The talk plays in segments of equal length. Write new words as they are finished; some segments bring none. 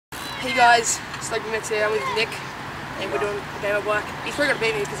Hey guys, Sleeping Mix here. I'm with Nick, and we're doing a game of black. He's probably gonna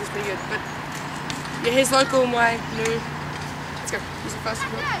beat me because he's pretty good, but yeah, he's local and way new. Let's go. He's the first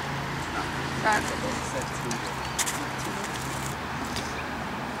one. Alright.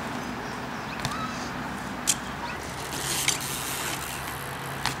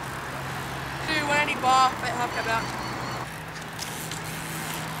 Do 180 bar, half cab out.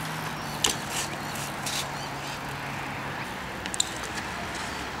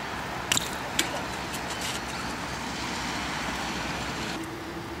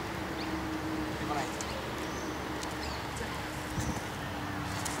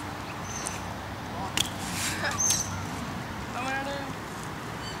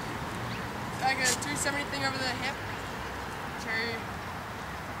 Like a 270 thing over the hip to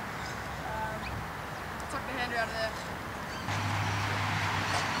tuck the hand out of there.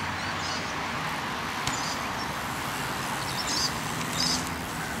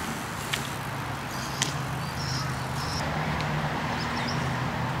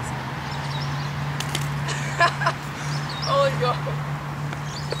 Holy God.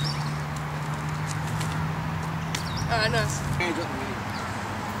 Alright, nice.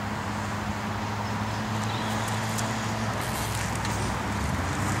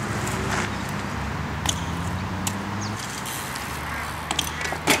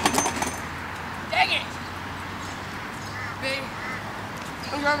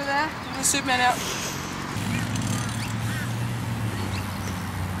 I'll go over there, I'm gonna Superman out.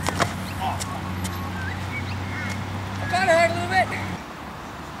 I kinda hurt a little bit.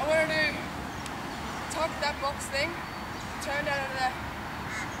 I wanted to tuck that box thing, turn down over there.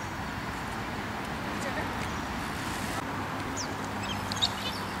 Turn down.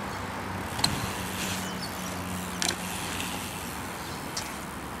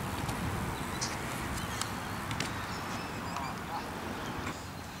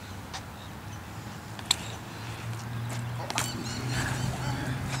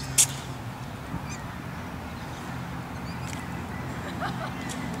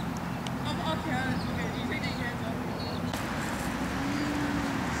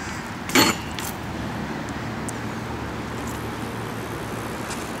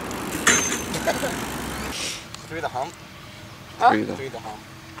 Through the hump? Huh? Through the hump.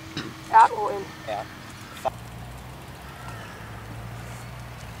 Out or in? Out.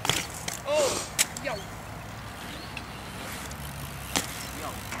 Oh, yo.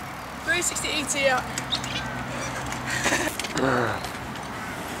 360 ET out.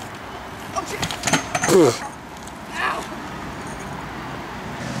 Oh shit. Ow.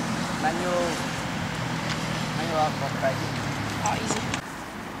 Manual out, baby. Oh, easy.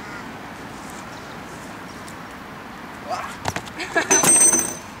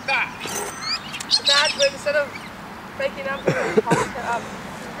 Bad, but instead of making up, it up.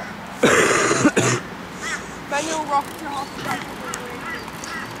 Manual rock to half.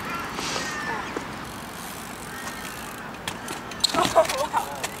 Oh wow.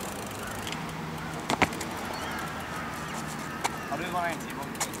 I'll do 180.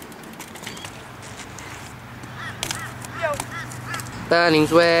 Yo.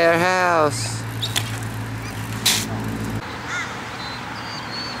 Bunnings Warehouse.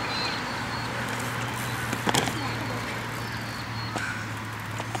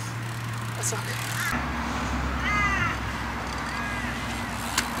 That sucks.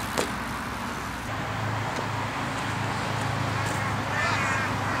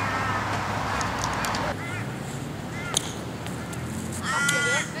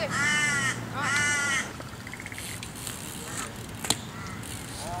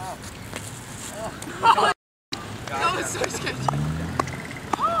 That was so sketchy.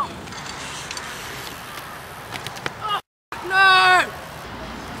 Oh. Oh, no!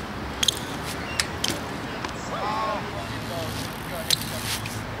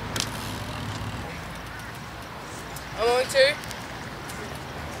 I'm going to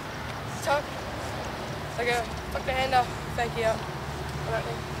tuck, tuck the hand up, fake it out. Alright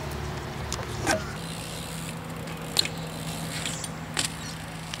then.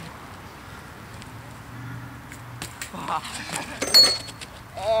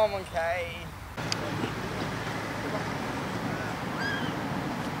 Oh, I'm okay.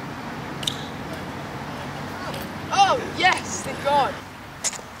 Oh, yes! Thank God!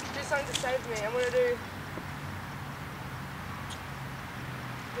 Do something to save me. I'm gonna do...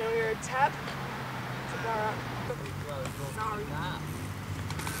 I'm gonna tap. Sorry.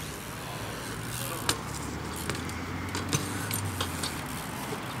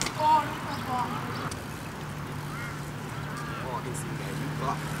 Oh, not so far. Oh, instant game.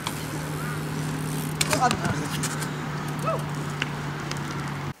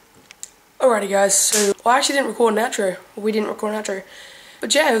 Alrighty guys, so I actually didn't record an outro. We didn't record an outro.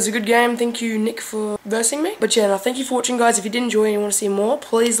 But yeah, it was a good game. Thank you, Nick, for versing me. But yeah, no, thank you for watching, guys. If you did enjoy and you want to see more,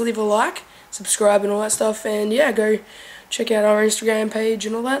 please leave a like, subscribe and all that stuff. And yeah, go check out our Instagram page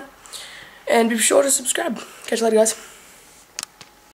and all that. And be sure to subscribe. Catch you later, guys.